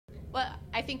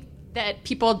I think that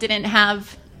people didn't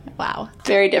have,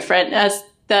 very different as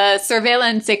the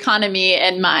surveillance economy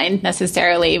in mind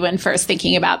necessarily when first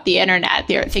thinking about the internet.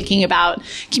 They're thinking about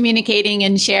communicating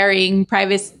and sharing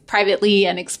privately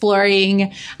and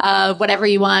exploring whatever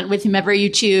you want with whomever you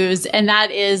choose. And that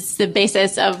is the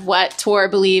basis of what Tor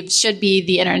believes should be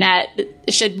the internet,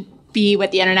 should be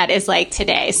what the internet is like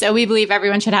today. So we believe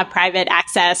everyone should have private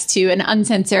access to an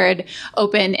uncensored,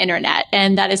 open internet.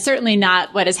 And that is certainly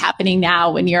not what is happening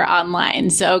now when you're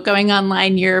online. So going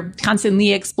online, you're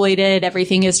constantly exploited.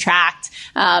 Everything is tracked.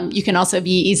 You can also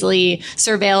be easily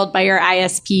surveilled by your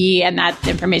ISP, and that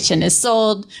information is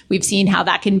sold. We've seen how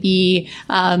that can be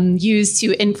used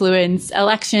to influence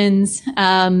elections,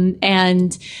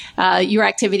 and your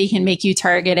activity can make you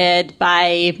targeted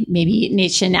by maybe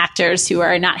nation actors who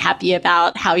are not happy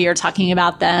about how you're talking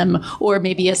about them, or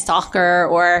maybe a stalker,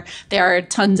 or there are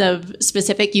tons of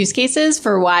specific use cases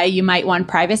for why you might want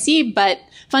privacy. But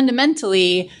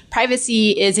fundamentally,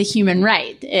 privacy is a human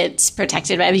right. It's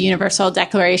protected by the Universal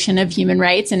Declaration of Human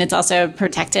Rights, and it's also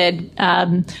protected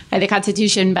by the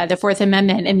Constitution, by the Fourth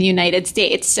Amendment in the United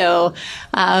States. So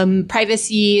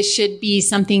privacy should be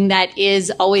something that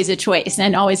is always a choice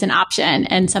and always an option,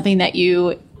 and something that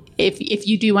if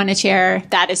you do want to share,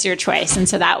 that is your choice. And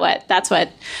so that's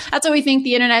what we think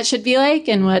the internet should be like,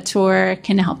 and what Tor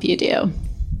can help you do.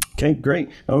 Okay, great.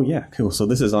 Oh, yeah, cool. So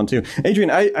this is on too. Adrian,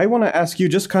 I want to ask you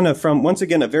just kind of from, once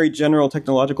again, a very general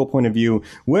technological point of view,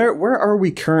 where are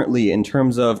we currently in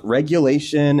terms of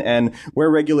regulation, and where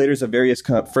regulators of various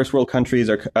first world countries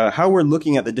are, how we're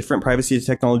looking at the different privacy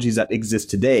technologies that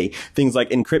exist today? Things like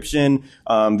encryption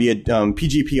via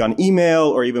PGP on email,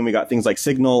 or even we got things like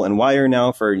Signal and Wire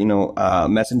now for,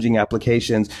 messaging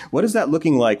applications. What is that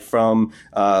looking like from,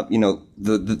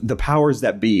 the powers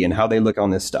that be, and how they look on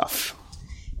this stuff?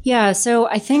 Yeah, so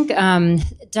I think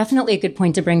definitely a good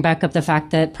point to bring back up the fact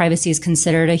that privacy is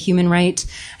considered a human right.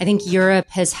 I think Europe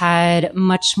has had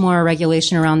much more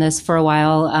regulation around this for a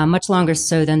while, much longer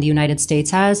so than the United States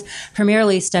has,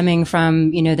 primarily stemming from,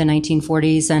 the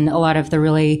 1940s and a lot of the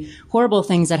really horrible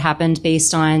things that happened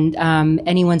based on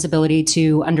anyone's ability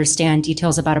to understand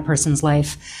details about a person's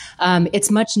life.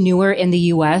 It's much newer in the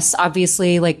US.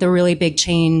 Obviously, like the really big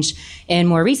change in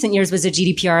more recent years was a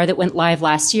GDPR that went live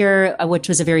last year, which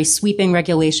was a very sweeping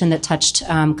regulation that touched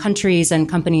countries and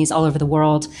companies all over the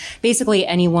world. Basically,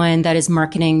 anyone that is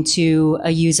marketing to a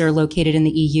user located in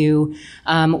the EU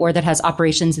or that has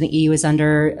operations in the EU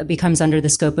becomes under the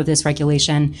scope of this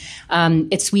regulation.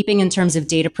 It's sweeping in terms of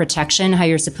data protection, how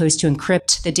you're supposed to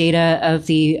encrypt the data of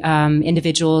the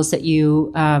individuals that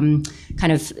you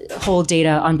kind of hold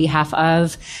data on behalf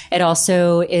of. It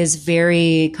also is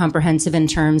very comprehensive in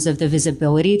terms of the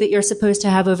visibility that you're supposed to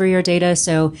have over your data.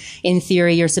 So in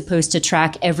theory, you're supposed to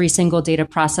track every single data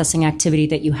processing activity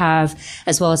that you have,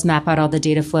 as well as map out all the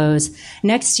data flows.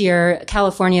 Next year,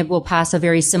 California will pass a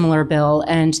very similar bill.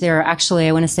 And there are actually,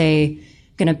 I want to say,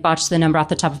 going to botch the number off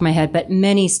the top of my head, but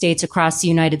many states across the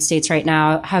United States right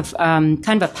now have kind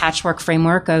of a patchwork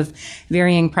framework of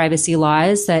varying privacy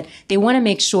laws that they want to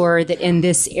make sure that in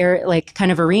this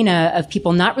kind of arena of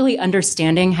people not really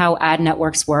understanding how ad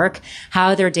networks work,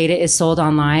 how their data is sold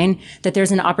online, that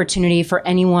there's an opportunity for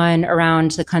anyone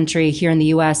around the country here in the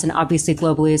US and obviously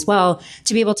globally as well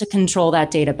to be able to control that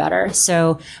data better.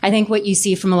 So I think what you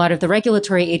see from a lot of the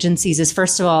regulatory agencies is,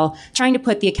 first of all, trying to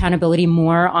put the accountability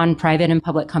more on private and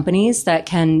public companies that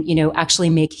can, actually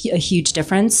make a huge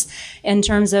difference in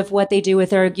terms of what they do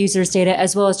with their users' data,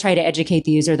 as well as try to educate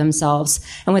the user themselves.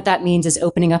 And what that means is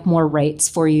opening up more rights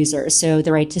for users. So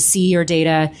the right to see your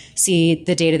data, see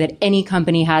the data that any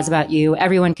company has about you.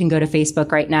 Everyone can go to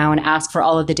Facebook right now and ask for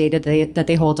all of the data that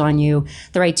they hold on you,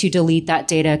 the right to delete that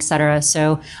data, et cetera.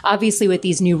 So obviously with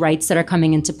these new rights that are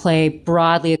coming into play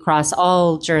broadly across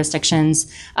all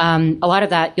jurisdictions, a lot of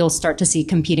that you'll start to see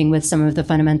competing with some of the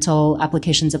fundamental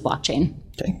applications of blockchain.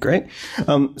 Okay, great.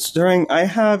 Sterling, I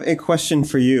have a question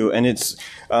for you, and it's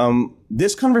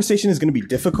this conversation is going to be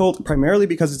difficult primarily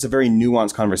because it's a very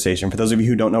nuanced conversation. For those of you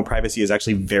who don't know, privacy is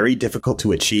actually very difficult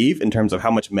to achieve in terms of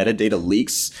how much metadata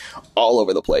leaks all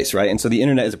over the place, right? And so the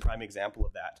internet is a prime example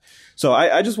of that. So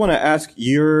I just want to ask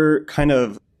your kind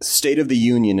of state of the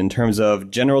union in terms of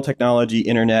general technology,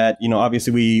 internet.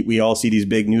 Obviously we all see these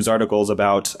big news articles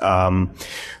about,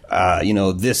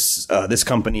 this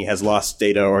company has lost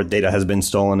data or data has been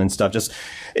stolen and stuff. Just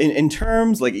in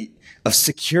terms of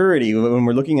security, when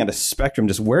we're looking at a spectrum,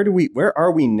 just where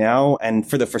are we now? And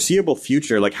for the foreseeable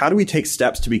future, how do we take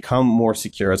steps to become more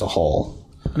secure as a whole?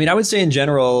 I mean, I would say in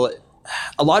general,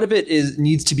 a lot of it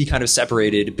needs to be kind of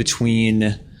separated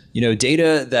between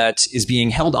data that is being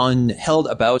held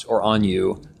about or on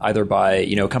you, either by,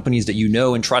 companies that you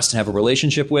know and trust and have a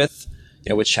relationship with,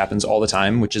 which happens all the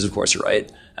time, which is, of course, you're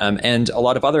right. And a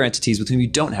lot of other entities with whom you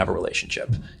don't have a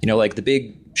relationship. Like the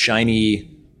big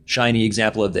shiny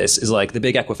example of this is like the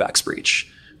big Equifax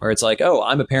breach, where it's like, oh,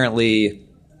 I'm apparently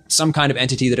some kind of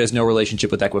entity that has no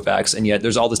relationship with Equifax, and yet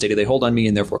there's all this data they hold on me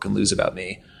and therefore can lose about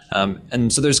me.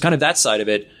 And so there's kind of that side of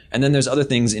it. And then there's other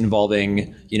things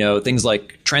involving, things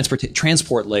like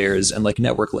transport layers and like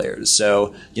network layers.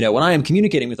 So, when I am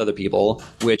communicating with other people,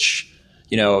 which,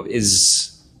 is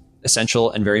essential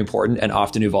and very important and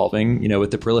often evolving,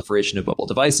 with the proliferation of mobile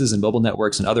devices and mobile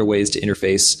networks and other ways to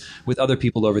interface with other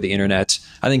people over the internet,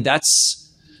 I think that's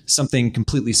something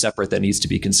completely separate that needs to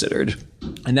be considered.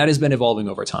 And that has been evolving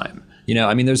over time.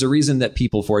 There's a reason that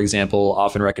people, for example,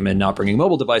 often recommend not bringing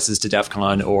mobile devices to DEF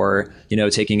CON or,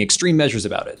 taking extreme measures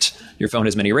about it. Your phone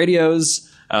has many radios.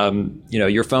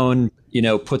 Your phone,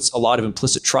 puts a lot of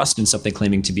implicit trust in something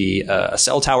claiming to be a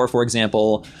cell tower, for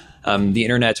example. The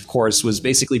internet, of course, was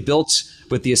basically built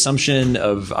with the assumption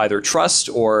of either trust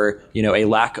or, a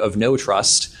lack of no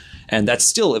trust. And that's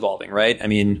still evolving, right?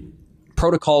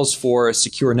 Protocols for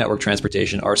secure network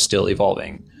transportation are still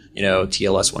evolving.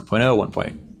 TLS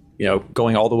 1.0,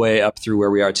 going all the way up through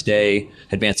where we are today,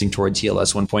 advancing toward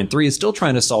TLS 1.3 is still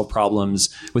trying to solve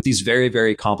problems with these very,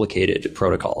 very complicated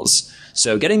protocols.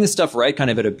 So getting this stuff right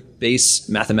kind of at a base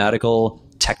mathematical,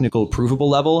 technical, provable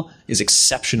level is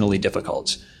exceptionally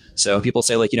difficult. So people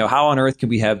say like, how on earth can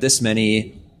we have this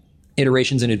many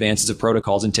iterations and advances of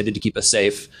protocols intended to keep us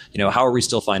safe? How are we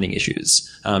still finding issues?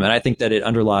 And I think that it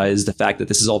underlies the fact that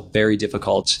this is all very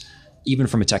difficult, even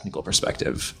from a technical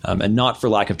perspective, and not for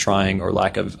lack of trying or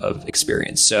lack of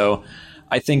experience. So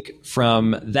I think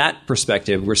from that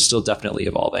perspective, we're still definitely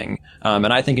evolving. And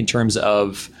I think in terms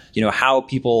of, how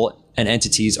people and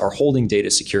entities are holding data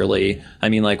securely,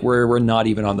 we're not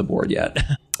even on the board yet.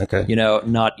 Okay.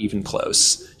 Not even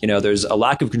close. There's a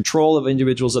lack of control of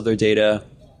individuals of their data.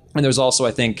 And there's also,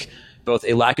 I think, both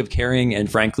a lack of caring and,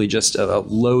 frankly, just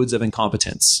loads of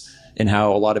incompetence in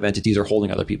how a lot of entities are holding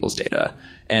other people's data.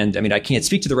 And I can't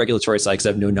speak to the regulatory side because I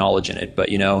have no knowledge in it. But,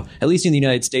 at least in the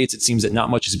United States, it seems that not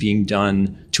much is being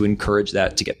done to encourage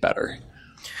that to get better.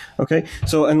 Okay.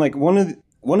 So, and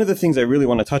one of the things I really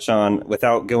want to touch on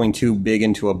without going too big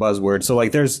into a buzzword. So,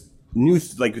 there's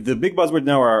the big buzzwords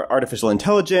now are artificial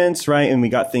intelligence, right? And we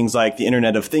got things like the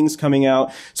Internet of Things coming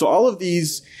out. So all of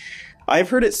these, I've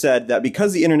heard it said that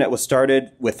because the internet was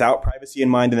started without privacy in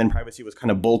mind and then privacy was kind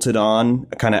of bolted on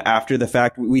kind of after the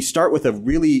fact, we start with a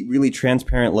really, really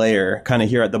transparent layer kind of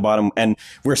here at the bottom, and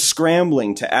we're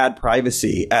scrambling to add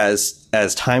privacy as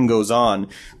time goes on.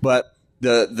 But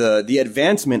the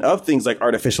advancement of things like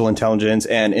artificial intelligence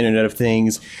and Internet of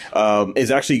Things is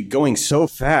actually going so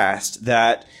fast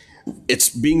that it's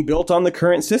being built on the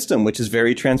current system, which is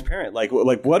very transparent. Like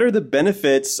what are the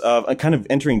benefits of kind of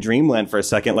entering dreamland for a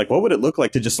second? Like, what would it look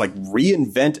like to just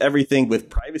reinvent everything with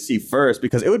privacy first?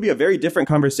 Because it would be a very different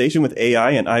conversation with AI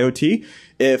and IoT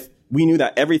if we knew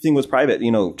that everything was private,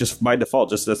 just by default,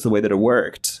 just that's the way that it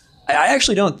worked. I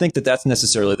actually don't think that that's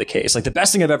necessarily the case. The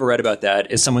best thing I've ever read about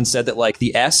that is someone said that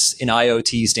the S in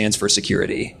IoT stands for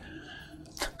security,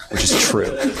 which is true,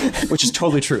 which is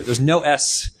totally true. There's no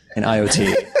S in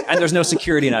IoT, and there's no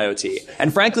security in IoT.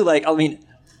 And frankly,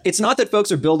 it's not that folks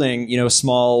are building,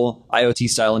 small IoT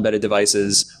style embedded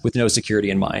devices with no security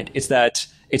in mind. It's that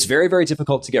it's very, very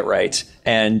difficult to get right.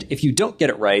 And if you don't get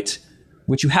it right,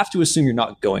 which you have to assume you're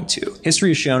not going to, history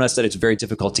has shown us that it's very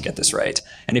difficult to get this right.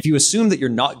 And if you assume that you're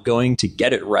not going to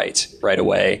get it right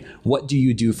away, what do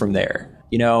you do from there?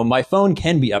 My phone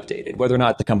can be updated, whether or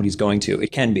not the company's going to.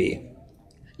 It can be.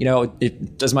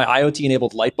 Does my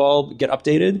IoT-enabled light bulb get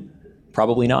updated?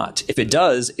 Probably not. If it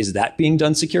does, is that being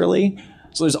done securely?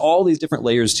 So there's all these different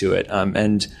layers to it.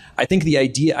 And I think the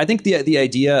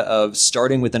idea of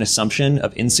starting with an assumption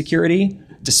of insecurity,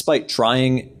 despite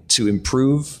trying to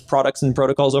improve products and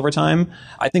protocols over time,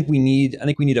 I think we need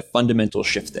a fundamental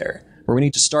shift there, where we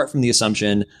need to start from the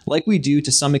assumption, like we do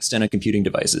to some extent on computing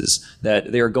devices,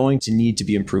 that they are going to need to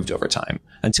be improved over time.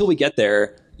 Until we get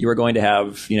there, you are going to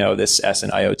have, this S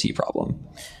and IoT problem.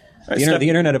 Right, the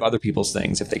internet of other people's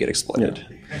things if they get exploited.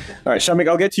 Yeah. All right, Shamik,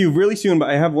 I'll get to you really soon, but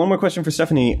I have one more question for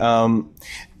Stephanie.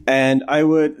 And I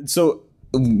would, so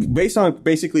based on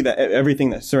basically everything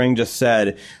that Sarang just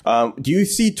said, do you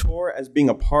see Tor as being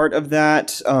a part of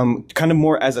that, kind of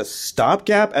more as a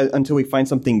stopgap until we find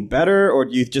something better? Or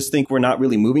do you just think we're not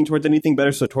really moving towards anything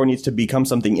better, so Tor needs to become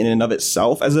something in and of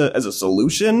itself as a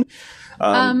solution?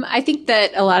 I think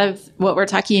that a lot of what we're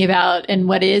talking about and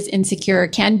what is insecure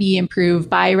can be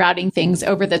improved by routing things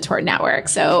over the Tor network.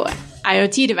 So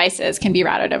IoT devices can be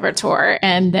routed over Tor,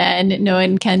 and then no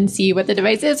one can see what the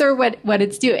device is or what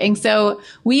it's doing. So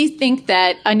we think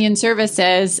that Onion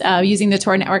services, using the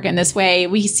Tor network in this way,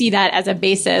 we see that as a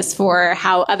basis for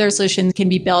how other solutions can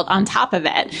be built on top of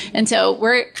it. And so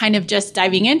we're kind of just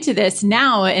diving into this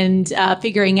now and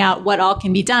figuring out what all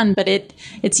can be done. But it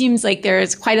seems like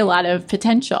there's quite a lot of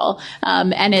potential.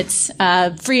 And it's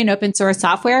free and open source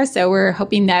software. So we're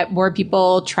hoping that more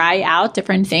people try out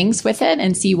different things with it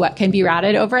and see what can be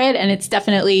routed over it. And it's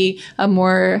definitely a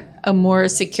more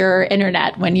secure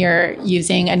internet when you're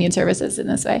using Onion services in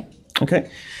this way. Okay.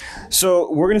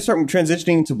 So we're going to start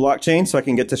transitioning to blockchain so I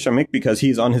can get to Shamik because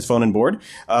he's on his phone and board.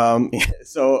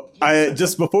 So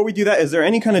just before we do that, is there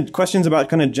any kind of questions about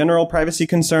kind of general privacy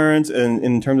concerns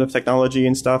in terms of technology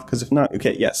and stuff? Because if not,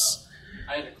 okay, yes.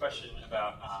 I had a question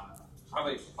about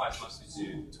probably applies mostly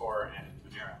to Tor and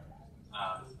Monero.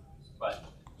 But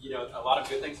a lot of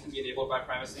good things can be enabled by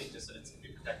privacy. Dissidents can be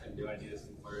protected, new ideas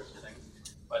and flourish things.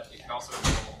 But it can also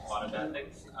enable a lot of bad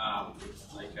things,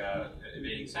 like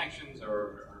evading sanctions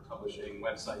or publishing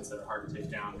websites that are hard to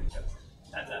take down because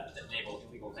that enable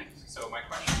illegal things. So my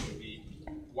question would be,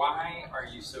 why are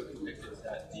you so convicted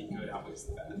that the good outweighs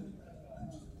the bad?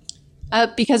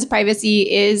 Because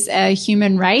privacy is a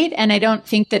human right, and I don't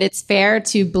think that it's fair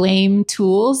to blame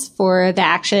tools for the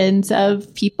actions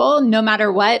of people, no matter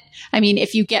what. I mean,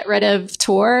 if you get rid of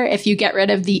Tor, if you get rid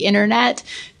of the internet,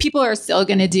 people are still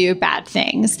going to do bad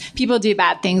things. People do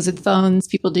bad things with phones.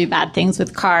 People do bad things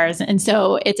with cars. And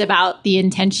so it's about the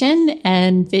intention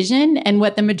and vision and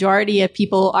what the majority of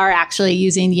people are actually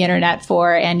using the internet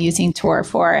for and using Tor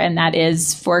for. And that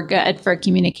is for good, for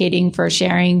communicating, for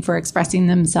sharing, for expressing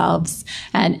themselves,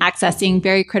 and accessing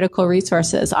very critical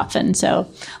resources often.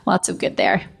 So lots of good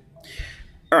there.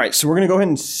 All right, so we're going to go ahead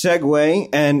and segue.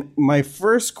 And my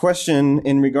first question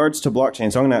in regards to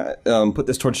blockchain, so I'm going to put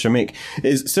this towards Shamik,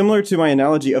 is similar to my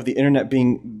analogy of the internet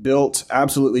being built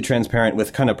absolutely transparent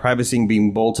with kind of privacy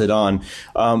being bolted on.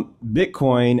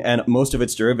 Bitcoin and most of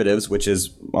its derivatives, which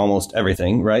is almost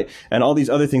everything, right? And all these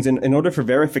other things, in order for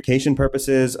verification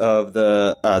purposes of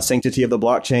the sanctity of the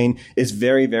blockchain, is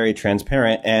very, very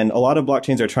transparent. And a lot of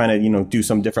blockchains are trying to, do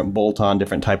some different bolt-on,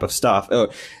 different type of stuff.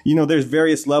 There's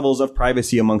various levels of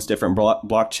privacy amongst different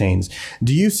blockchains.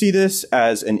 Do you see this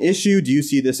as an issue? Do you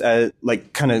see this as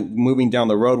like kind of moving down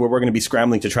the road where we're going to be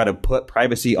scrambling to try to put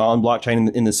privacy on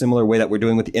blockchain in the similar way that we're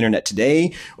doing with the internet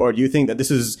today? Or do you think that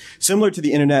this is similar to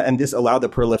the internet and this allowed the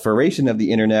proliferation of the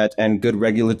internet and good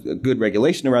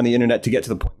regulation around the internet to get to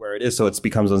the point where it is so it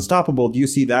becomes unstoppable? Do you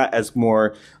see that as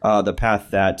more the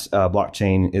path that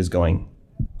blockchain is going?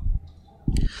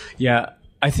 Yeah.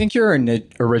 I think your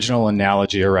original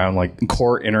analogy around like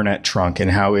core internet trunk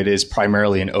and how it is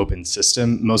primarily an open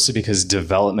system, mostly because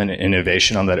development and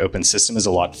innovation on that open system is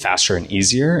a lot faster and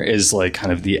easier, is like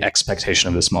kind of the expectation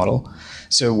of this model.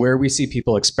 So where we see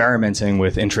people experimenting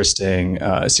with interesting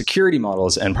security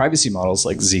models and privacy models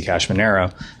like Zcash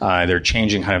Monero, they're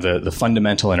changing kind of the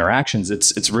fundamental interactions.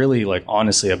 It's really like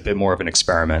honestly a bit more of an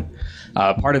experiment.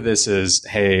 Part of this is,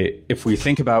 hey, if we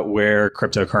think about where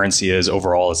cryptocurrency is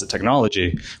overall as a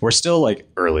technology, we're still like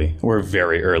early. We're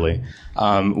very early.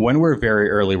 When we're very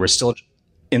early, we're still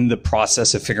in the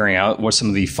process of figuring out what some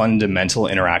of the fundamental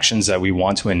interactions that we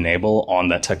want to enable on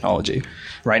that technology.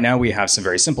 Right now, we have some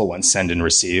very simple ones, send and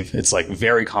receive. It's like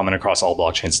very common across all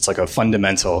blockchains. It's like a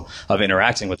fundamental of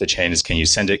interacting with the chain is, can you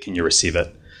send it? Can you receive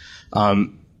it?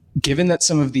 Given that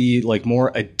some of the like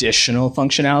more additional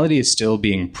functionality is still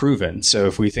being proven. So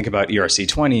if we think about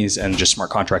ERC20s and just smart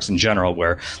contracts in general,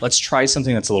 where let's try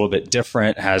something that's a little bit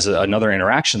different, has another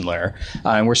interaction layer,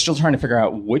 and we're still trying to figure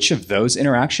out which of those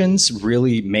interactions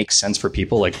really make sense for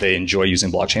people, like they enjoy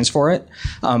using blockchains for it.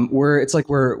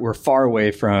 We're far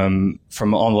away from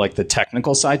on like the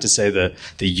technical side to say the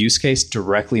use case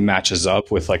directly matches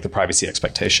up with like the privacy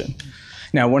expectation.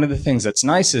 Now, one of the things that's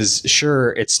nice is,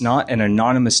 sure, it's not an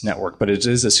anonymous network, but it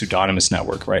is a pseudonymous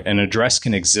network, right? An address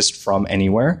can exist from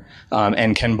anywhere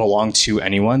and can belong to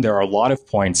anyone. There are a lot of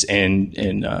points in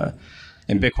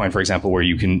Bitcoin, for example, where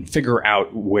you can figure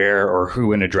out where or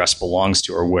who an address belongs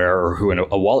to or where or who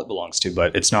a wallet belongs to,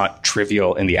 but it's not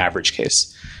trivial in the average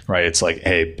case, right? It's like,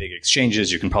 hey, big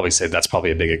exchanges, you can probably say that's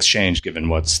probably a big exchange given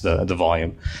what's the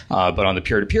volume. But on the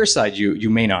peer-to-peer side, you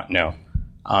may not know.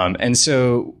 And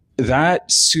so that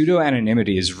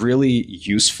pseudo-anonymity is really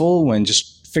useful when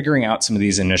just figuring out some of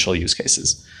these initial use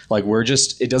cases. Like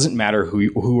it doesn't matter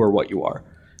who or what you are,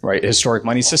 right? Historic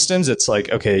money systems, it's like,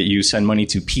 okay, you send money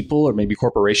to people or maybe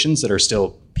corporations that are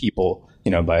still people,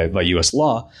 by US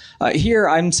law. Here,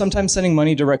 I'm sometimes sending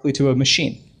money directly to a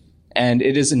machine, And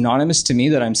it is anonymous to me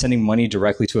that I'm sending money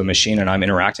directly to a machine and I'm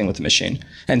interacting with the machine.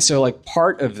 And so like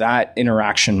part of that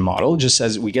interaction model just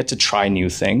says we get to try new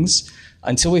things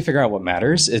until we figure out what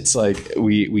matters. It's like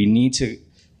we need to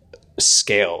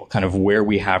scale kind of where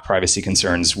we have privacy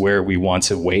concerns, where we want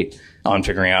to wait on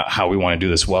figuring out how we want to do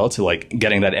this well, to like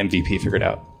getting that MVP figured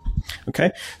out.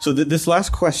 Okay. So this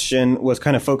last question was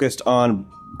kind of focused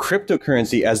on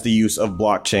cryptocurrency as the use of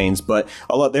blockchains, but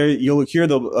a lot there you'll hear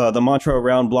the mantra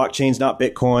around blockchains, not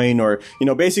Bitcoin, or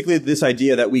basically this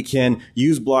idea that we can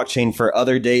use blockchain for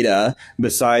other data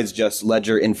besides just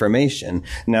ledger information.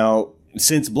 Now,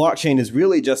 since blockchain is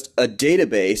really just a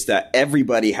database that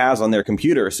everybody has on their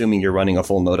computer, assuming you're running a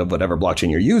full node of whatever blockchain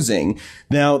you're using,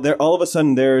 now all of a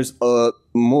sudden there's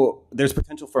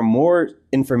potential for more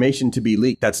information to be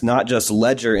leaked. That's not just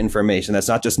ledger information. That's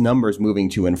not just numbers moving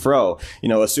to and fro.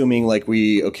 Assuming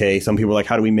some people are like,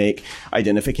 how do we make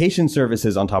identification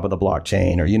services on top of the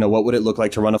blockchain? Or, what would it look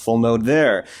like to run a full node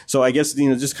there? So I guess,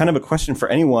 just kind of a question for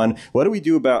anyone. What do we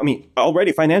do about,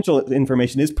 already financial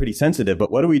information is pretty sensitive,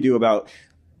 but what do we do about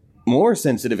more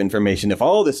sensitive information if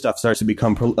all this stuff starts to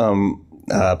become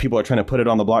people are trying to put it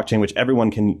on the blockchain, which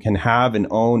everyone can have and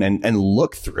own and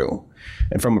look through,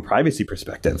 and from a privacy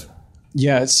perspective?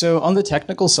 Yeah. So on the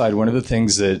technical side, one of the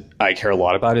things that I care a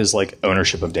lot about is like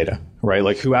ownership of data, right?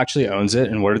 Like who actually owns it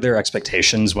and what are their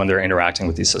expectations when they're interacting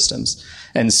with these systems.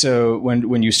 And so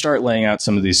when you start laying out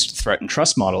some of these threat and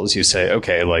trust models, you say,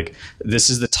 okay, like this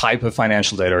is the type of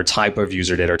financial data or type of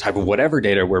user data or type of whatever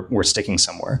data we're sticking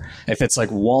somewhere. If it's like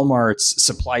Walmart's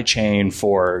supply chain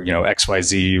for,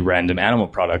 XYZ random animal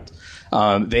product,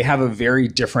 they have a very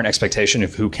different expectation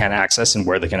of who can access and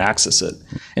where they can access it.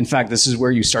 In fact, this is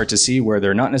where you start to see where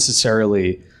they're not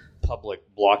necessarily public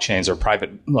blockchains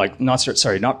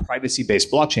or not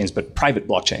privacy-based blockchains, but private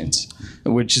blockchains,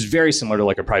 which is very similar to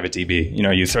like a private DB.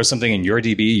 You throw something in your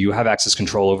DB, you have access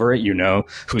control over it,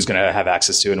 who's going to have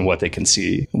access to it and what they can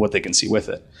see with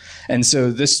it. And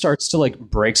so this starts to like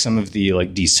break some of the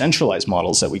like decentralized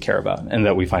models that we care about and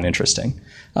that we find interesting.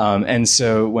 And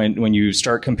so when you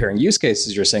start comparing use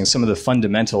cases, you're saying some of the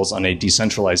fundamentals on a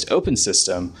decentralized open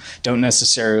system don't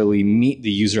necessarily meet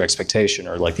the user expectation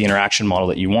or like the interaction model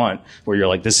that you want, where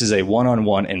you're like, this is a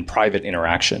one-on-one and private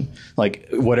interaction. Like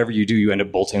whatever you do, you end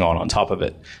up bolting on top of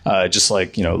it. Just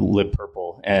like,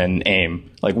 libpurple and AIM.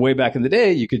 Like way back in the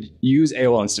day, you could use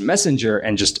AOL Instant Messenger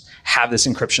and just have this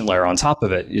encryption layer on top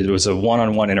of it. It was a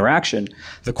one-on-one interaction.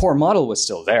 The core model was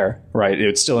still there, right? It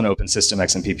was still an open system,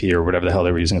 XMPP or whatever the hell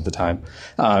they were using at the time.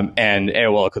 And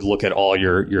AOL could look at all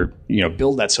your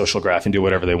build that social graph and do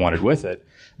whatever they wanted with it.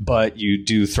 But you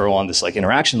do throw on this like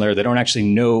interaction layer. They don't actually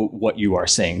know what you are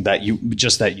saying, that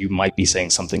you might be saying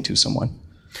something to someone.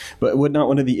 But would not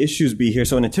one of the issues be here?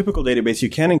 So in a typical database, you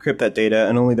can encrypt that data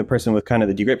and only the person with kind of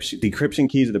the decryption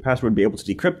keys or the password would be able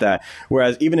to decrypt that.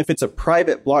 Whereas even if it's a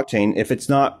private blockchain, if it's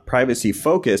not privacy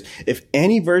focused, if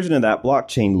any version of that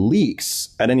blockchain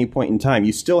leaks at any point in time,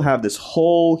 you still have this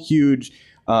whole huge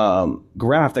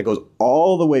graph that goes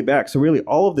all the way back. So really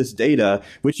all of this data,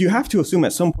 which you have to assume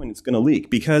at some point it's going to leak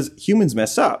because humans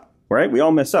mess up. Right? We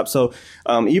all mess up. So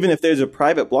even if there's a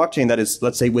private blockchain that is,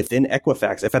 let's say, within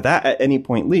Equifax, if that at any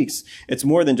point leaks, it's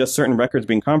more than just certain records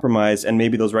being compromised, and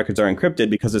maybe those records are encrypted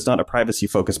because it's not a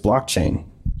privacy-focused blockchain.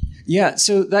 Yeah,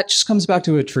 so that just comes back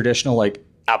to a traditional like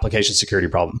application security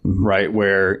problem, right?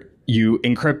 Where you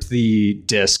encrypt the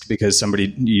disk because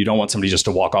you don't want somebody just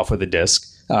to walk off with a disk.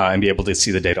 And be able to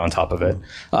see the data on top of it.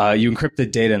 You encrypt the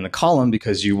data in the column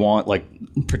because you want like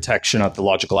protection at the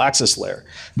logical access layer.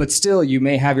 But still, you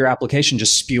may have your application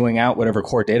just spewing out whatever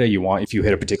core data you want if you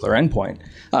hit a particular endpoint.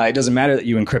 It doesn't matter that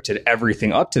you encrypted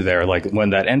everything up to there. Like when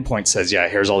that endpoint says, yeah,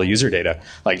 here's all the user data,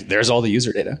 like there's all the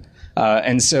user data.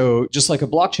 And so just like a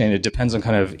blockchain, it depends on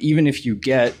kind of, even if you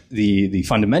get the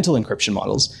fundamental encryption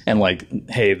models and like,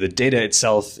 hey, the data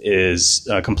itself is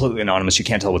completely anonymous, you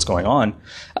can't tell what's going on,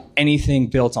 anything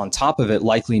built on top of it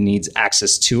likely needs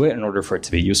access to it in order for it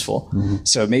to be useful.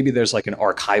 So maybe there's like an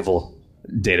archival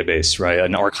database, right?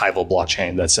 An archival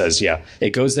blockchain that says, yeah,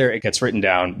 it goes there, it gets written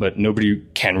down, but nobody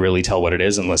can really tell what it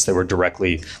is unless they were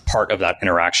directly part of that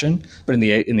interaction. But in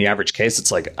the average case,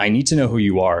 it's like, I need to know who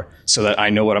you are so that I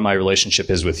know what my relationship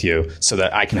is with you so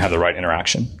that I can have the right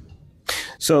interaction.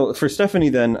 So for Stephanie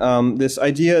then, this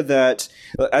idea that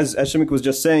as Shimik was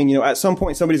just saying, you know, at some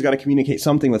point somebody's got to communicate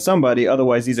something with somebody.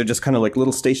 Otherwise, these are just kind of like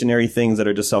little stationary things that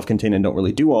are just self-contained and don't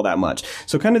really do all that much.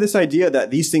 So kind of this idea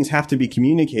that these things have to be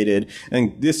communicated,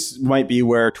 and this might be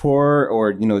where Tor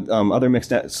or, you know, other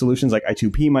mixed net solutions like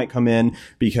I2P might come in,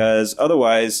 because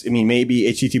otherwise, I mean, maybe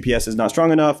HTTPS is not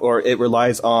strong enough, or it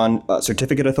relies on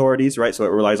certificate authorities, right? So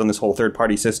it relies on this whole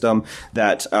third-party system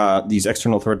that these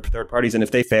external third parties, and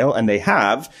if they fail, and they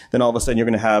have, then all of a sudden you're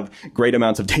going to have great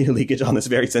amounts of data leakage on this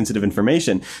very sensitive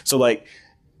information. So like,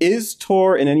 is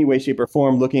Tor in any way, shape, or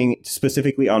form looking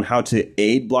specifically on how to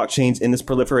aid blockchains in this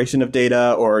proliferation of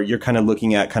data, or you're kind of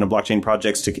looking at kind of blockchain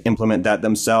projects to implement that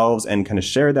themselves and kind of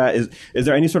share that? Is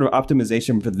there any sort of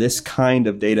optimization for this kind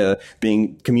of data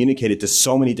being communicated to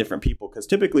so many different people? Because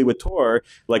typically with Tor,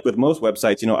 like with most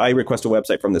websites, you know, I request a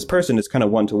website from this person, it's kind of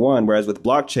one-to-one, whereas with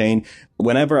blockchain,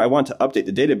 whenever I want to update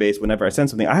the database, whenever I send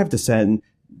something, I have to send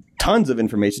tons of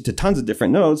information to tons of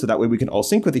different nodes, so that way we can all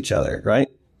sync with each other, right?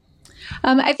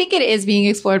 I think it is being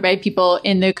explored by people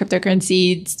in the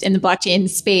cryptocurrency, in the blockchain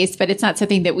space, but it's not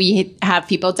something that we have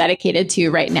people dedicated to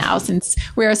right now, since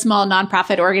we're a small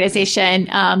nonprofit organization,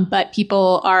 but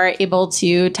people are able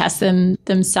to test them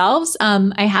themselves.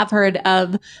 I have heard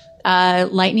of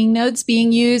Lightning nodes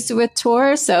being used with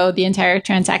Tor, so the entire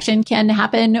transaction can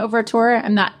happen over Tor.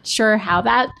 I'm not sure how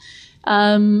that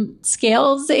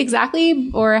scales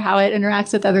exactly, or how it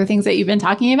interacts with other things that you've been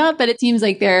talking about, but it seems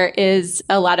like there is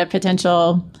a lot of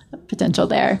potential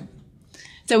there.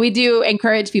 So we do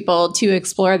encourage people to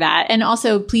explore that. And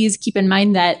also, please keep in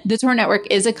mind that the Tor network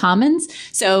is a commons.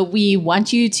 So we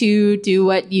want you to do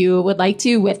what you would like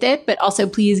to with it, but also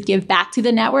please give back to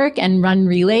the network and run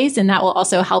relays. And that will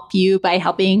also help you by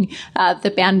helping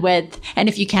the bandwidth. And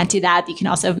if you can't do that, you can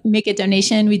also make a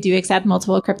donation. We do accept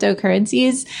multiple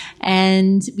cryptocurrencies,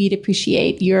 and we'd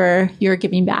appreciate your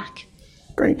giving back.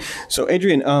 Great. So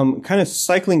Adrian, kind of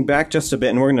cycling back just a bit,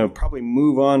 and we're going to probably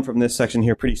move on from this section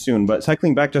here pretty soon, but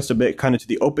cycling back just a bit kind of to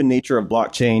the open nature of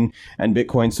blockchain and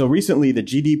Bitcoin. So recently the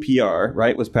GDPR,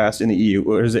 right, was passed in the EU.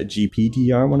 Or is it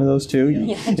GPDR, one of those two?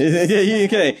 Yeah.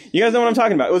 Okay. You guys know what I'm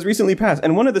talking about. It was recently passed.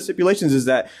 And one of the stipulations is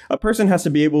that a person has to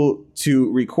be able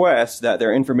to request that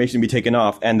their information be taken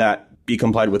off, and that be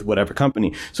complied with whatever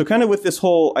company. So kind of with this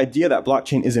whole idea that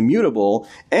blockchain is immutable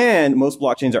and most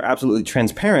blockchains are absolutely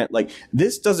transparent, like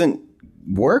this doesn't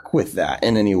work with that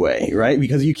in any way, right?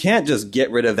 Because you can't just get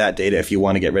rid of that data if you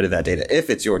want to get rid of that data, if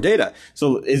it's your data.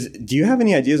 So do you have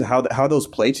any ideas of how those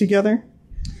play together?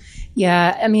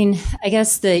 Yeah, I mean, I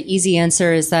guess the easy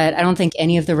answer is that I don't think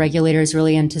any of the regulators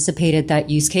really anticipated that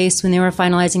use case when they were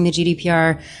finalizing the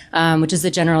GDPR, which is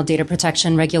the General Data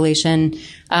Protection Regulation.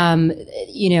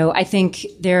 I think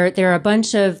there are a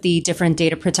bunch of the different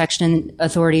data protection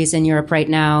authorities in Europe right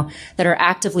now that are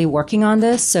actively working on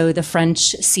this. So the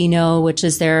French CNIL, which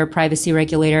is their privacy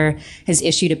regulator, has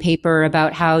issued a paper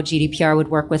about how GDPR would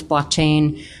work with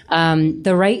blockchain.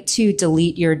 The right to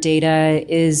delete your data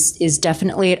is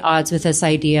definitely at odds with this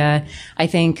idea. I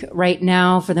think right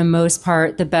now, for the most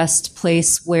part, the best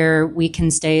place where we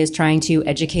can stay is trying to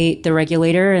educate the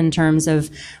regulator in terms of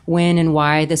when and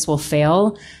why this will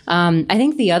fail. I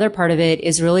think the other part of it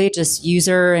is really just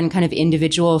user and kind of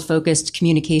individual focused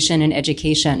communication and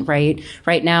education, right?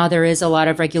 Right now, there is a lot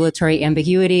of regulatory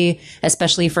ambiguity,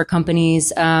 especially for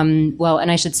companies. And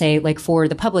I should say, like, for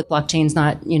the public blockchains,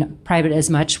 not, private as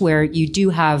much, where you do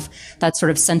have that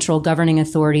sort of central governing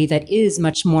authority that is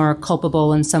much more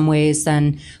culpable in some ways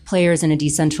than players in a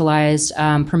decentralized,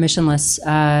 permissionless,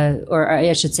 or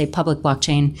I should say public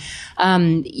blockchain.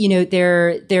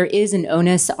 There is an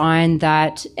onus on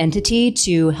that entity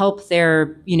to help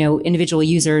their, individual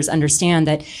users understand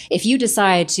that if you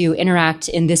decide to interact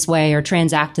in this way or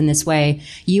transact in this way,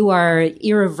 you are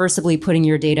irreversibly putting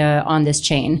your data on this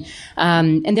chain.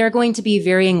 And there are going to be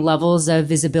varying levels of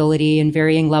visibility and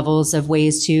varying levels of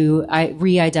ways to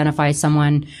re-identify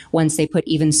someone once they put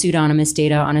even pseudonymous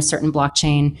data on a certain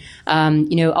blockchain.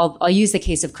 I'll use the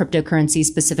case of cryptocurrency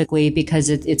specifically because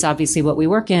it's obviously what we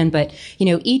work in, but,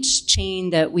 each chain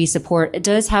that we support, it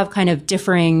does have kind of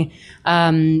differing,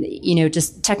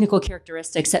 just technical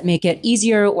characteristics that make it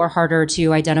easier or harder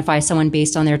to identify someone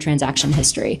based on their transaction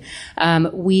history.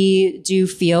 We do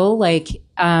feel like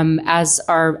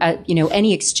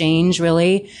any exchange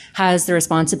really has the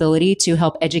responsibility to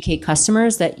help educate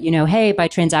customers that, hey, by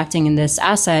transacting in this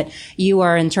asset, you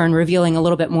are in turn revealing a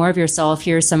little bit more of yourself.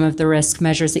 Here are some of the risk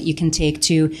measures that you can take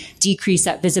to decrease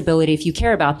that visibility if you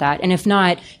care about that. And if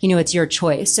not, it's your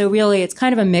choice. So really, it's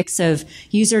kind of a mix of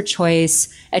user choice,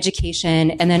 education,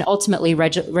 and then ultimately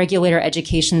regulator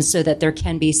education so that there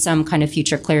can be some kind of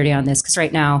future clarity on this. Because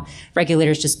right now,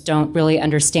 regulators just don't really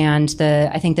understand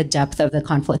the depth of the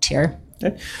conflict here.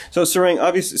 Okay. So, Sarang,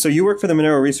 obviously, so you work for the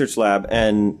Monero Research Lab,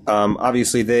 and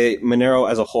obviously, Monero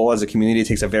as a whole, as a community,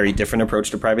 takes a very different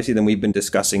approach to privacy than we've been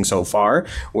discussing so far,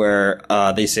 where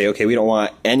they say, okay, we don't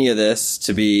want any of this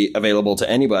to be available to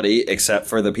anybody except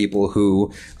for the people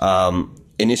who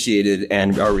initiated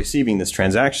and are receiving this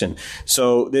transaction.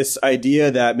 So, this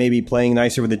idea that maybe playing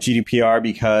nicer with the GDPR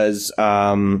because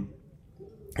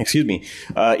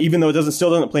even though it still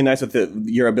doesn't play nice with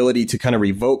your ability to kind of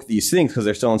revoke these things because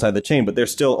they're still inside the chain, but they're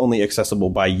still only accessible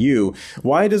by you.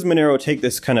 Why does Monero take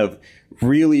this kind of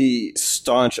really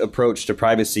staunch approach to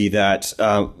privacy that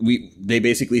they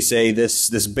basically say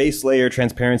this base layer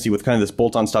transparency with kind of this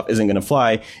bolt-on stuff isn't going to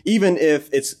fly, even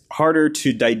if it's harder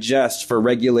to digest for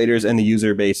regulators and the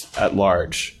user base at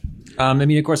large? I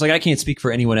mean, of course, like I can't speak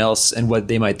for anyone else and what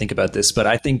they might think about this, but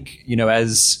I think,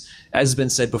 as has been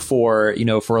said before,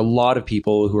 for a lot of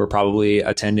people who are probably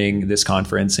attending this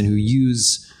conference and who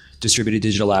use distributed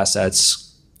digital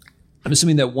assets, I'm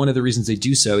assuming that one of the reasons they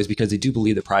do so is because they do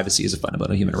believe that privacy is a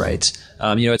fundamental human right.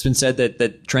 It's been said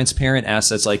that transparent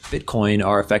assets like Bitcoin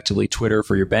are effectively Twitter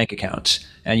for your bank account.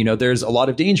 And, there's a lot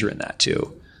of danger in that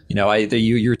too.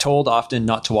 You're told often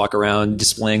not to walk around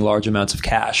displaying large amounts of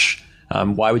cash.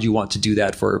 Why would you want to do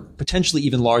that for potentially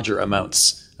even larger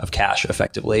amounts of cash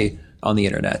effectively on the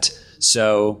internet?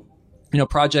 So,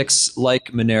 projects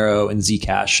like Monero and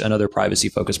Zcash and other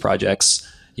privacy-focused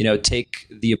projects, take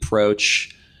the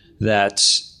approach that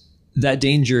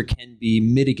danger can be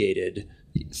mitigated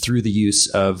through the use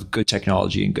of good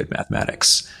technology and good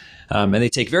mathematics. And they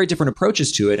take very different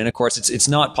approaches to it. And of course, it's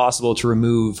not possible to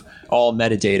remove all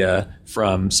metadata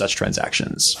from such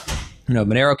transactions.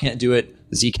 Monero can't do it.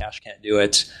 Zcash can't do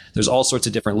it. There's all sorts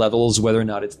of different levels, whether or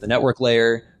not it's the network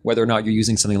layer, whether or not you're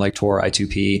using something like Tor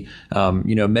I2P,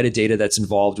 metadata that's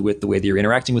involved with the way that you're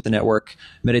interacting with the network,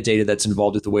 metadata that's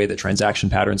involved with the way that transaction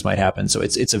patterns might happen. So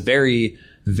it's a very,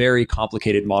 very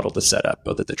complicated model to set up,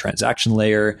 both at the transaction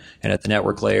layer and at the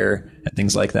network layer and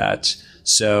things like that.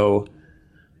 So,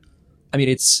 I mean,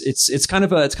 it's kind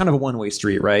of a one-way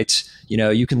street, right?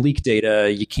 You can leak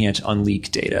data, you can't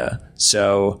unleak data.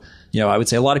 So, I would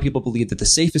say a lot of people believe that the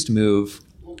safest move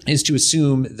is to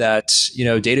assume that,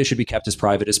 data should be kept as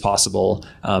private as possible.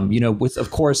 With,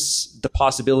 of course, the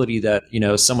possibility that,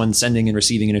 someone sending and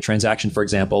receiving in a transaction, for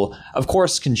example, of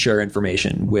course, can share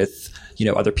information with,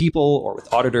 other people or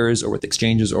with auditors or with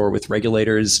exchanges or with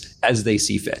regulators as they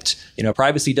see fit.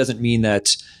 Privacy doesn't mean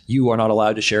that you are not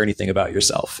allowed to share anything about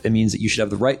yourself. It means that you should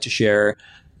have the right to share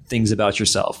things about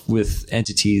yourself with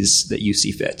entities that you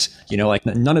see fit.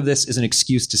 None of this is an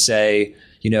excuse to say,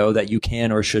 that you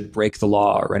can or should break the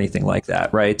law or anything like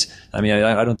that, right? I mean,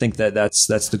 I don't think that that's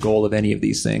the goal of any of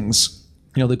these things.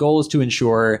 The goal is to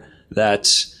ensure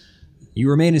that you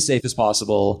remain as safe as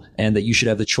possible and that you should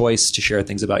have the choice to share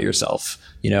things about yourself,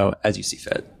 as you see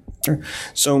fit. Sure.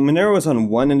 So Monero is on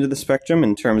one end of the spectrum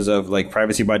in terms of like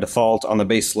privacy by default on the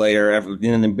base layer, and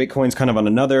then Bitcoin's kind of on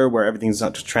another where everything's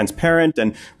not transparent,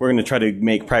 and we're going to try to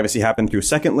make privacy happen through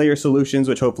second layer solutions,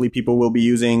 which hopefully people will be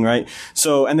using, right?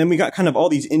 So, and then we got kind of all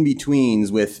these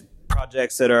in-betweens with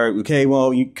projects that are, okay,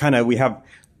 well, we have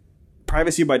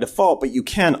privacy by default, but you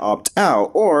can opt out,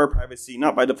 or privacy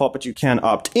not by default, but you can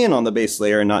opt in on the base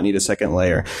layer and not need a second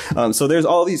layer. So there's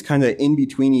all these kind of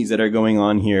in-betweenies that are going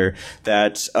on here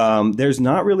that there's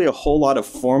not really a whole lot of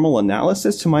formal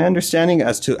analysis, to my understanding,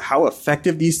 as to how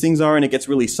effective these things are, and it gets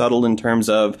really subtle in terms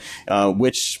of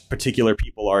which particular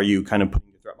people are you kind of putting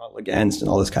your threat model against and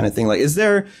all this kind of thing. Like, is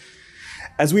there,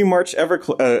 as we march ever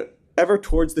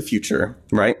towards the future,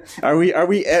 right? Are we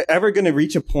ever going to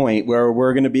reach a point where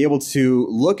we're going to be able to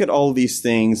look at all of these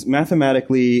things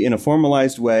mathematically in a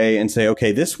formalized way and say,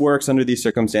 okay, this works under these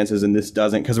circumstances and this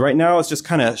doesn't? Because right now it's just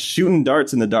kind of shooting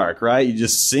darts in the dark, right? You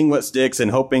just seeing what sticks and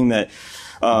hoping that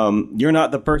you're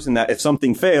not the person that if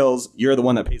something fails, you're the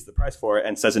one that pays the price for it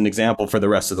and sets an example for the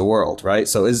rest of the world, right?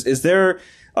 So is there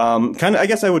I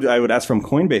guess I would ask from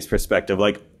Coinbase perspective,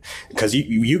 like, because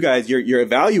you guys, you're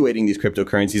evaluating these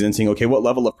cryptocurrencies and saying, okay, what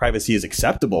level of privacy is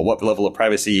acceptable? What level of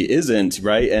privacy isn't,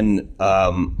 right? And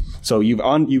so you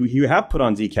have put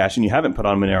on Zcash and you haven't put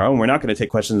on Monero, and we're not going to take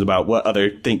questions about what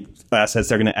other assets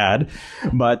they're going to add,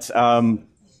 but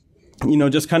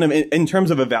just kind of in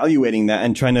terms of evaluating that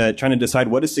and trying to decide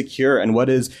what is secure and what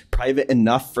is private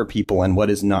enough for people and what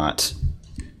is not.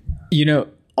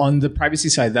 On the privacy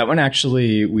side, that one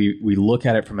actually, we look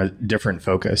at it from a different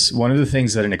focus. One of the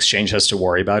things that an exchange has to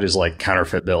worry about is like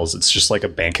counterfeit bills. It's just like a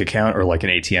bank account or like an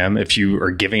ATM. If you are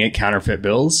giving it counterfeit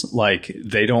bills, like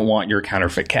they don't want your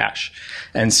counterfeit cash.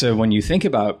 And so when you think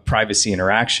about privacy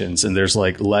interactions and there's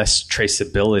like less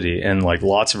traceability and like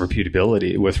lots of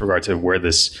reputability with regard to where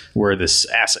this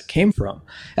asset came from,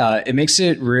 it makes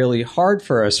it really hard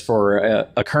for us for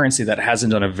a currency that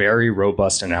hasn't done a very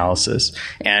robust analysis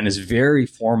and is very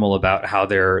formal about how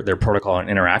their protocol and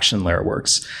interaction layer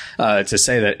works, to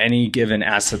say that any given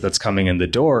asset that's coming in the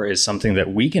door is something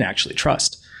that we can actually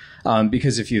trust.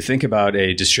 Because if you think about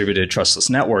a distributed trustless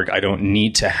network, I don't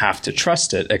need to have to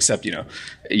trust it, except,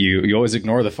 you always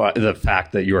ignore the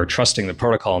fact that you are trusting the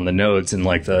protocol and the nodes and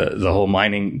like the whole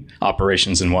mining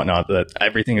operations and whatnot, that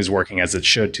everything is working as it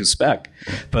should to spec.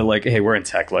 But like, hey, we're in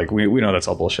tech, like we know that's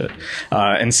all bullshit.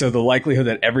 And so the likelihood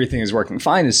that everything is working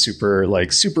fine is super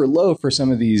low for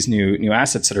some of these new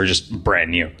assets that are just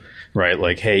brand new. Right?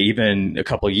 Like, hey, even a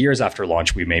couple of years after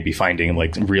launch, we may be finding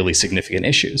like really significant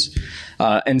issues.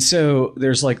 And so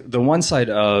there's like the one side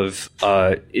of,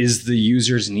 is the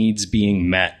user's needs being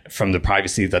met from the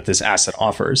privacy that this asset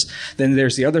offers? Then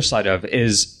there's the other side of,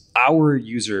 is our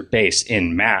user base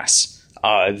in mass,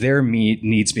 their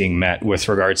needs being met with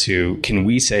regard to, can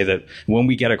we say that when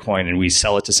we get a coin and we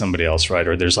sell it to somebody else, right,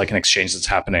 or there's like an exchange that's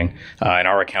happening and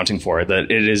are accounting for it,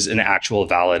 that it is an actual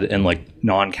valid and like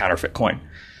non-counterfeit coin.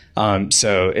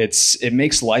 So it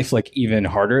makes life like even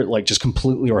harder, like just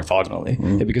completely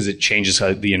orthogonally, because it changes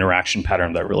the interaction pattern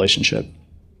of that relationship.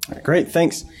 All right, great,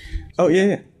 thanks. Oh,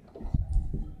 yeah.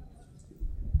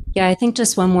 Yeah, I think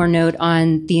just one more note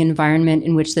on the environment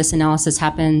in which this analysis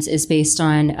happens is based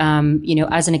on,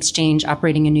 as an exchange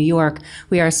operating in New York,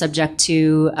 we are subject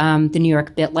to the New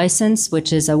York BIT license,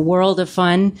 which is a world of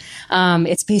fun.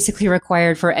 It's basically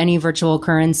required for any virtual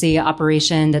currency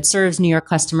operation that serves New York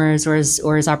customers or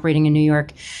is operating in New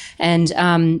York.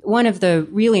 And one of the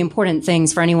really important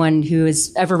things for anyone who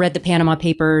has ever read the Panama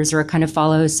Papers or kind of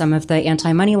follows some of the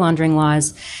anti-money laundering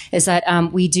laws is that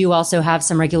we do also have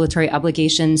some regulatory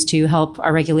obligations to help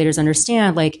our regulators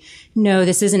understand, like, no,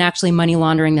 this isn't actually money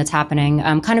laundering that's happening.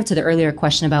 Kind of to the earlier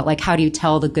question about, like, how do you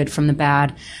tell the good from the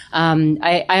bad?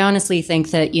 I honestly think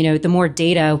that, the more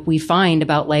data we find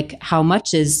about, like, how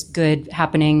much is good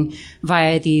happening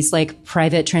via these, like,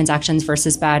 private transactions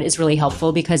versus bad is really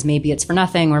helpful, because maybe it's for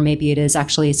nothing or maybe it is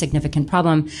actually a significant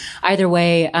problem. Either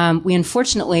way, we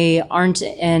unfortunately aren't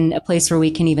in a place where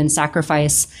we can even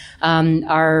sacrifice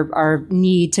our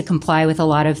need to comply with a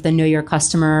lot of the know your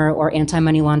customer or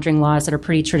anti-money laundering laws that are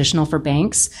pretty traditional for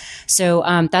banks. So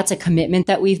that's a commitment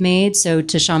that we've made. So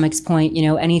to Shamik's point,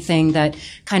 anything that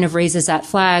kind of raises that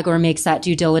flag or makes that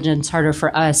due diligence harder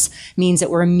for us means that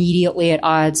we're immediately at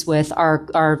odds with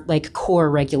our like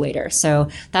core regulator. So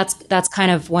that's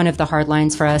kind of one of the hard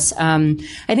lines for us.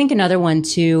 I think another one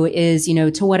too is,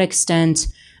 to what extent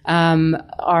and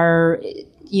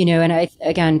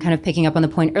again, kind of picking up on the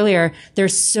point earlier,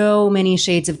 there's so many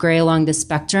shades of gray along the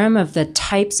spectrum of the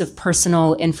types of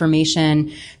personal information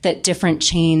that different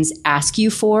chains ask you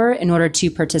for in order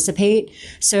to participate.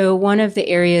 So one of the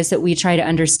areas that we try to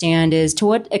understand is, to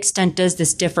what extent does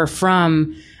this differ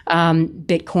from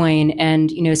Bitcoin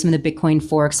and, some of the Bitcoin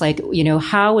forks? Like,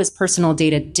 how is personal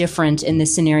data different in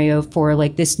this scenario for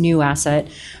like this new asset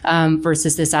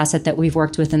versus this asset that we've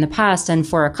worked with in the past? And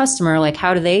for a customer, like,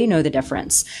 how do they know the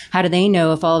difference? How do they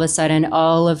know if all of a sudden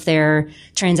all of their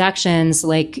transactions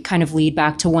like kind of lead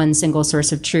back to one single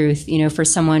source of truth? For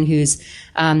someone who's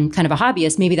kind of a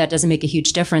hobbyist, maybe that doesn't make a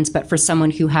huge difference, but for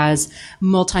someone who has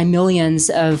multi-millions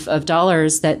of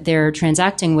dollars that they're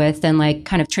transacting with, then like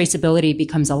kind of traceability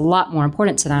becomes a lot more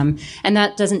important to them. And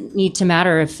that doesn't need to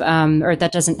matter or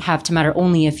that doesn't have to matter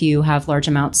only if you have large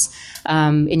amounts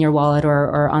in your wallet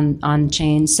or on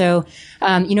chain. So,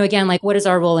 again, like, what is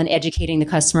our role in educating the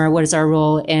customer? What is our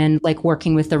role in like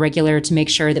working with the regulator to make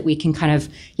sure that we can kind of,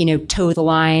 toe the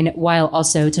line, while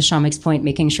also, to Shamik's point,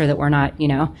 making sure that we're not,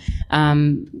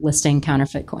 listing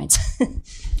counterfeit coins.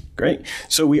 Great.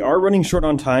 So we are running short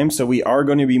on time, so we are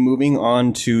going to be moving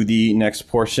on to the next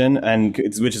portion,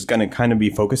 which is going to kind of be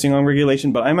focusing on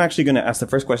regulation. But I'm actually going to ask the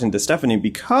first question to Stephanie,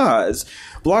 because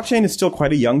blockchain is still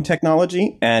quite a young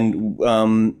technology, and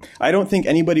I don't think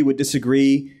anybody would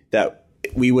disagree that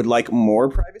we would like more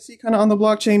privacy kind of on the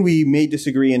blockchain. We may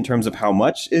disagree in terms of how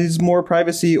much is more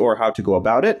privacy or how to go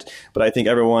about it, but I think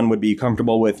everyone would be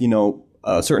comfortable with,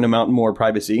 a certain amount more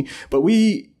privacy. But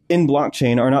we in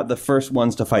blockchain are not the first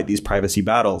ones to fight these privacy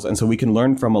battles. And so we can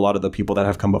learn from a lot of the people that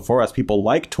have come before us, people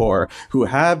like Tor, who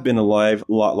have been alive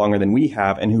a lot longer than we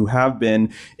have and who have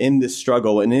been in this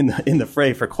struggle and in the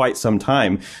fray for quite some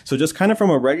time. So just kind of from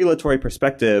a regulatory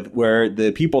perspective, where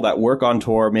the people that work on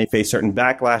Tor may face certain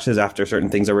backlashes after certain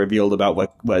things are revealed about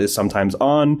what is sometimes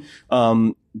on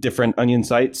different onion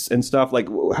sites and stuff. Like,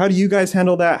 how do you guys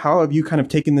handle that? How have you kind of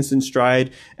taken this in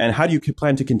stride? And how do you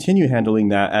plan to continue handling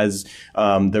that as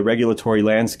the regulatory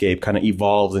landscape kind of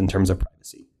evolves in terms of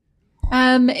privacy?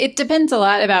 It depends a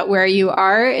lot about where you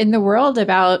are in the world,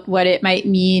 about what it might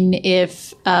mean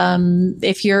if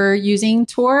you're using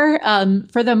Tor.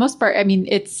 For the most part, I mean,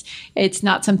 it's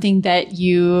not something that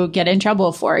you get in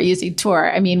trouble for using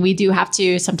Tor. I mean, we do have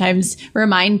to sometimes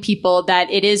remind people that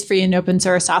it is free and open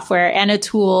source software and a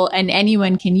tool, and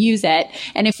anyone can use it.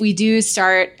 And if we do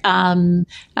start having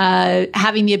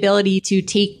the ability to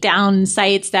take down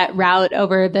sites that route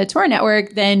over the Tor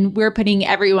network, then we're putting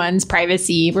everyone's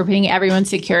privacy, we're putting everyone's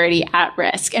security at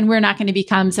risk. And we're not going to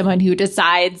become someone who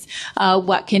decides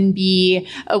what can be,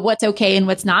 what's okay and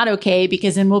what's not okay,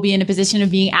 because then we'll be in a position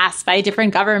of being asked by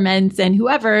different governments and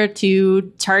whoever to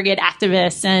target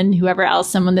activists and whoever else,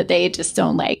 someone that they just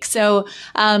don't like. So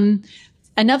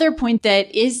another point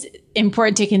that is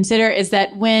important to consider is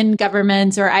that when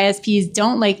governments or ISPs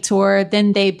don't like Tor,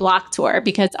 then they block Tor,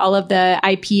 because all of the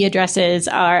IP addresses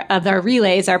of our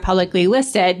relays are publicly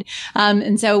listed.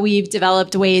 And so we've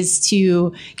developed ways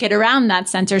to get around that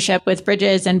censorship with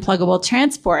bridges and pluggable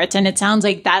transport. And it sounds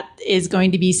like that is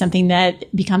going to be something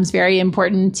that becomes very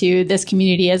important to this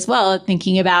community as well,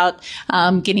 thinking about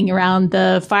getting around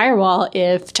the firewall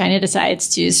if China decides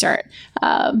to start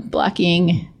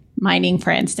blocking mining, for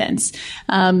instance.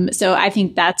 So I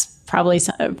think that's probably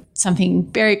something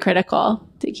very critical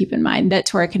to keep in mind that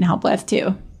Tor can help with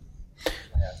too.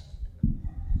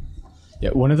 Yeah,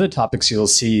 one of the topics you'll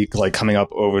see like coming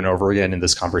up over and over again in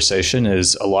this conversation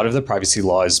is a lot of the privacy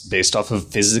law is based off of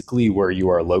physically where you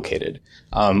are located.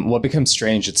 What becomes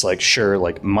strange, it's like, sure,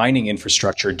 like mining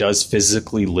infrastructure does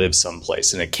physically live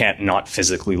someplace and it can't not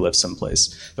physically live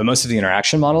someplace. But most of the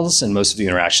interaction models and most of the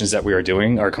interactions that we are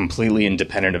doing are completely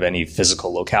independent of any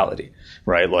physical locality,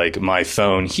 right? Like my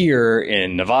phone here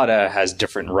in Nevada has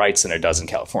different rights than it does in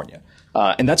California.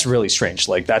 And that's really strange.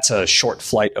 Like that's a short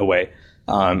flight away.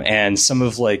 And some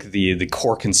of like the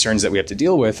core concerns that we have to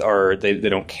deal with are they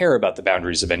don't care about the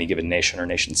boundaries of any given nation or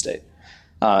nation state.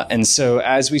 And so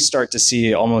as we start to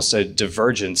see almost a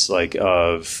divergence like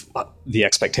of the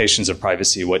expectations of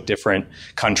privacy, what different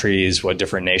countries, what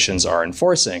different nations are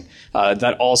enforcing,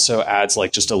 that also adds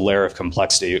like just a layer of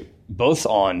complexity, both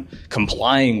on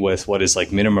complying with what is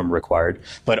like minimum required,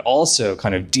 but also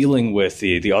kind of dealing with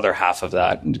the other half of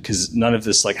that, because none of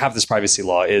this, like half this privacy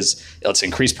law is let's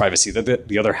increase privacy.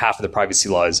 The other half of the privacy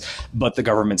law is, but the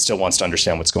government still wants to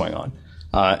understand what's going on.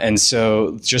 And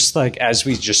so just like as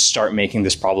we just start making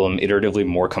this problem iteratively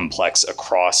more complex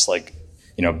across like,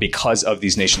 you know, because of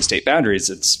these nation state boundaries,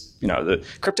 it's, you know, the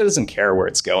crypto doesn't care where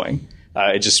it's going.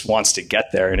 It just wants to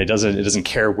get there, and it doesn't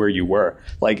care where you were.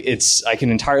 Like I can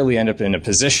entirely end up in a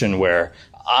position where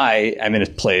I am in a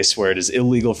place where it is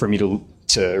illegal for me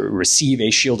to receive a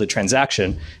shielded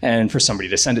transaction and for somebody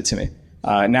to send it to me.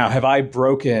 Now, have I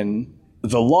broken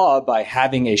the law by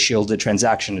having a shielded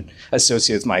transaction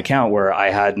associated with my account where I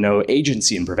had no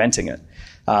agency in preventing it?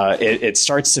 It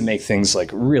starts to make things like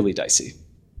really dicey.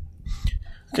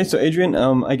 Okay, so Adrian,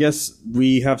 I guess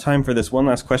we have time for this one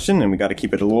last question, and we got to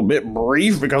keep it a little bit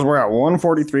brief because we're at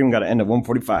 1:43 and we got to end at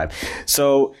 1:45.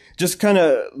 So just kind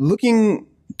of looking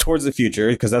towards the future,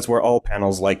 because that's where all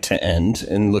panels like to end,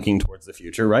 and looking towards the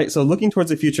future, right? So looking towards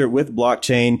the future with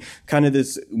blockchain, kind of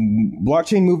this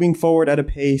blockchain moving forward at a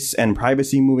pace and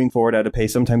privacy moving forward at a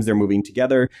pace. Sometimes they're moving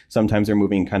together. Sometimes they're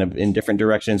moving kind of in different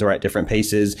directions or at different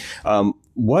paces.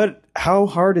 How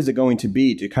hard is it going to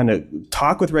be to kind of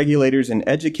talk with regulators and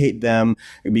educate them?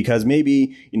 Because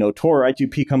maybe, you know, Tor or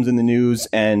I2P comes in the news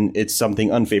and it's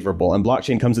something unfavorable, and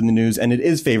blockchain comes in the news and it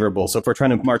is favorable. So if we're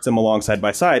trying to march them along side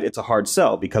by side, it's a hard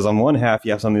sell, because on one half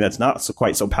you have something that's not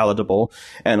quite so palatable,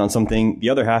 and on the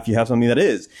other half you have something that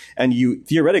is. And you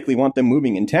theoretically want them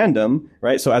moving in tandem,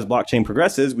 right? So as blockchain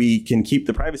progresses, we can keep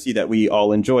the privacy that we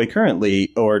all enjoy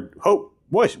currently, or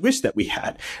wish that we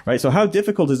had, right? So how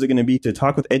difficult is it going to be to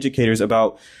talk with educators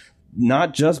about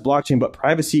not just blockchain, but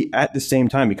privacy at the same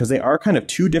time? Because they are kind of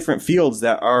two different fields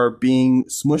that are being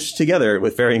smushed together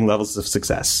with varying levels of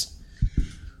success.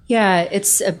 Yeah,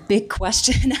 it's a big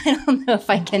question. I don't know if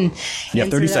I can answer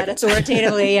 30 that seconds.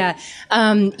 authoritatively. Yeah.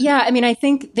 Yeah, I mean, I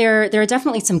think there are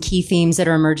definitely some key themes that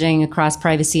are emerging across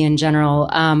privacy in general.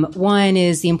 One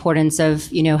is the importance of,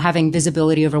 having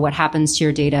visibility over what happens to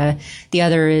your data. The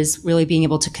other is really being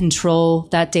able to control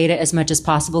that data as much as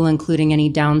possible, including any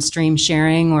downstream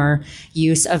sharing or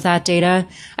use of that data.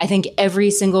 I think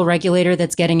every single regulator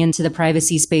that's getting into the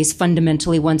privacy space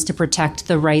fundamentally wants to protect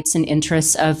the rights and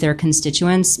interests of their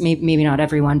constituents. Maybe not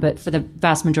everyone, but for the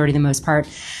vast majority, the most part.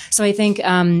 So I think,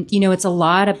 it's a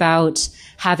lot about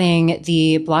having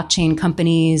the blockchain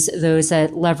companies, those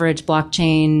that leverage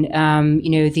blockchain,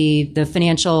 the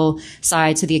financial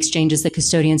side, so the exchanges, the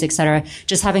custodians, et cetera,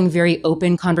 just having very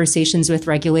open conversations with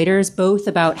regulators, both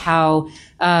about how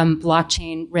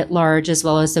blockchain writ large, as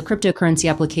well as the cryptocurrency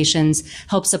applications,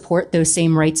 help support those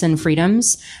same rights and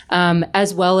freedoms,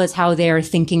 as well as how they are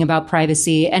thinking about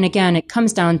privacy. And again, it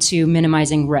comes down to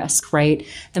minimizing risk, right?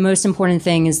 The most important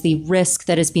thing is the risk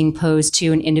that is being posed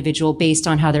to an individual based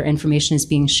on how their information is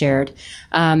being shared.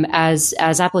 As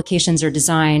applications are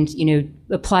designed,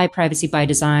 apply privacy by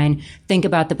design, think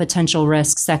about the potential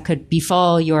risks that could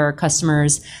befall your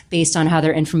customers based on how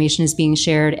their information is being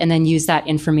shared, and then use that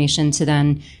information to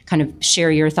then kind of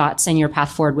share your thoughts and your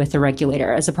path forward with the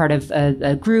regulator as a part of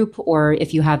a group, or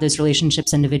if you have those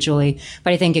relationships individually.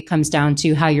 But I think it comes down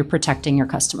to how you're protecting your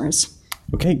customers.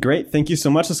 Okay, great. Thank you so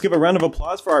much. Let's give a round of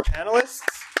applause for our panelists.